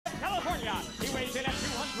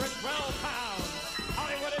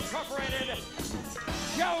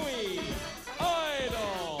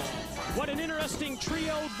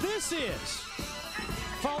This is,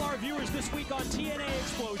 for all our viewers this week on TNA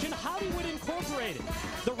Xplosion, Hollywood Incorporated.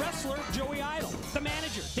 The wrestler, Joey Idol. The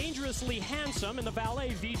manager, Dangerously Handsome, and the valet,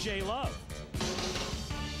 VJ Love.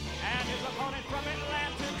 And his opponent from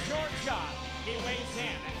Atlanta, Georgia. He weighs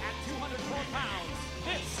in at 204 pounds.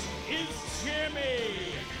 This is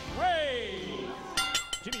Jimmy Rave.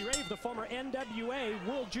 Jimmy Rave, the former NWA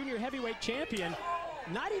World Junior Heavyweight Champion,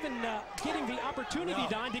 not even getting the opportunity,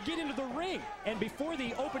 Don, to get into the ring. And before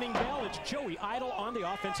the opening bell, it's Joey Idol on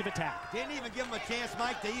the offensive attack. Didn't even give him a chance,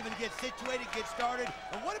 Mike, to even get situated, get started.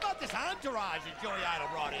 And what about this entourage that Joey Idol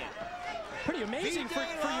brought in? Pretty amazing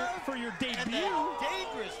for your debut. And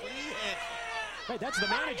dangerously hit. Right, that's the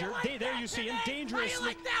manager. There you see him, dangerously.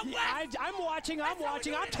 Like that, I'm watching, I'm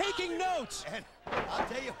taking notes. And I'll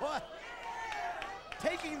tell you what,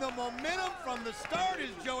 taking the momentum from the start is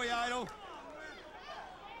Joey Idol.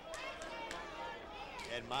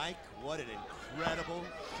 And Mike, what an incredible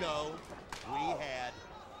show we had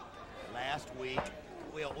last week.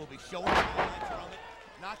 We'll be showing you highlights from it.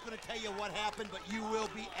 Not going to tell you what happened, but you will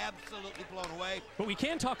be absolutely blown away. But we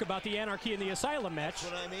can talk about the Anarchy in the Asylum match.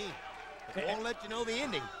 That's what I mean. I won't let you know the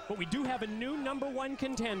ending. But we do have a new #1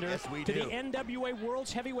 contender to the NWA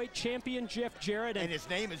World's Heavyweight Champion, Jeff Jarrett. And his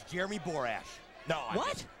name is Jeremy Borash. No,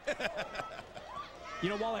 what? You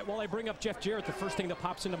know, while I bring up Jeff Jarrett, the first thing that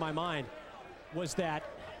pops into my mind was that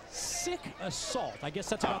sick assault, I guess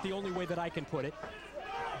that's about the only way that I can put it,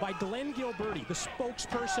 by Glenn Gilberti, the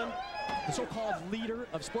spokesperson, the so-called leader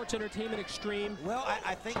of Sports Entertainment Extreme. Well,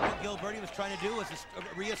 I think what Gilberti was trying to do was,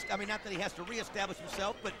 I mean, not that he has to reestablish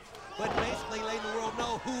himself, but basically letting the world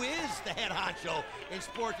know who is the head honcho in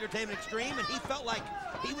Sports Entertainment Extreme, and he felt like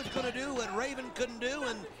he was going to do what Raven couldn't do,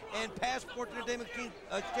 and past Sports Entertainment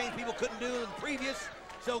Exchange people couldn't do in the previous.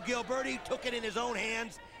 So Gilberti took it in his own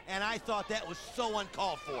hands, and I thought that was so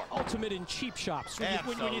uncalled for. Ultimate in cheap shops.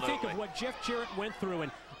 When you think of what Jeff Jarrett went through,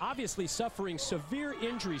 and obviously suffering severe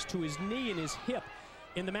injuries to his knee and his hip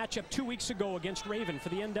in the matchup 2 weeks ago against Raven for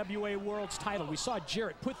the NWA World's title, we saw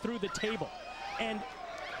Jarrett put through the table. And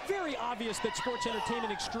very obvious that Sports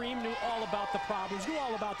Entertainment Extreme knew all about the problems, knew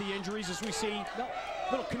all about the injuries, as we see a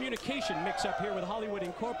little communication mix up here with Hollywood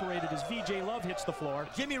Incorporated as VJ Love hits the floor.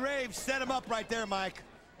 Jimmy Rave set him up right there, Mike.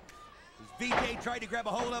 As VJ tried to grab a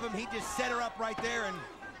hold of him, he just set her up right there and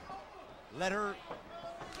let her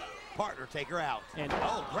partner take her out. And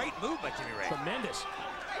oh, great move by Jimmy Rave. Tremendous.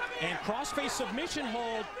 And crossface submission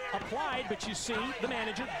hold applied, but you see the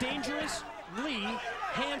manager, Dangerously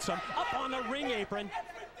Handsome, up on the ring apron.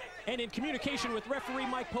 And in communication with referee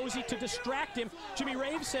Mike Posey to distract him, Jimmy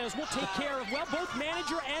Rave says, we'll take care of, well, both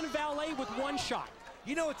manager and valet with one shot.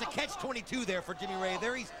 You know, it's a catch-22 there for Jimmy Rave.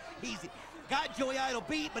 There he's got Joey Idol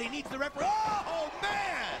beat, but he needs the referee. Oh,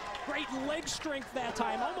 man! Great leg strength that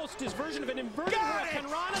time. Almost his version of an inverted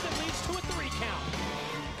hurricanrana that leads to a 3 count.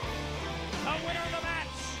 The winner of the match,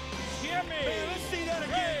 Jimmy. Man, let's see that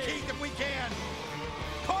again, Keith, if we can.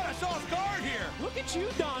 Caught us off guard here. Look at you,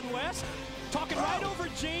 Don West. Talking right over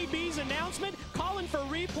JB's announcement, calling for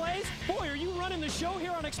replays. Boy, are you running the show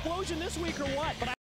here on Xplosion this week or what? But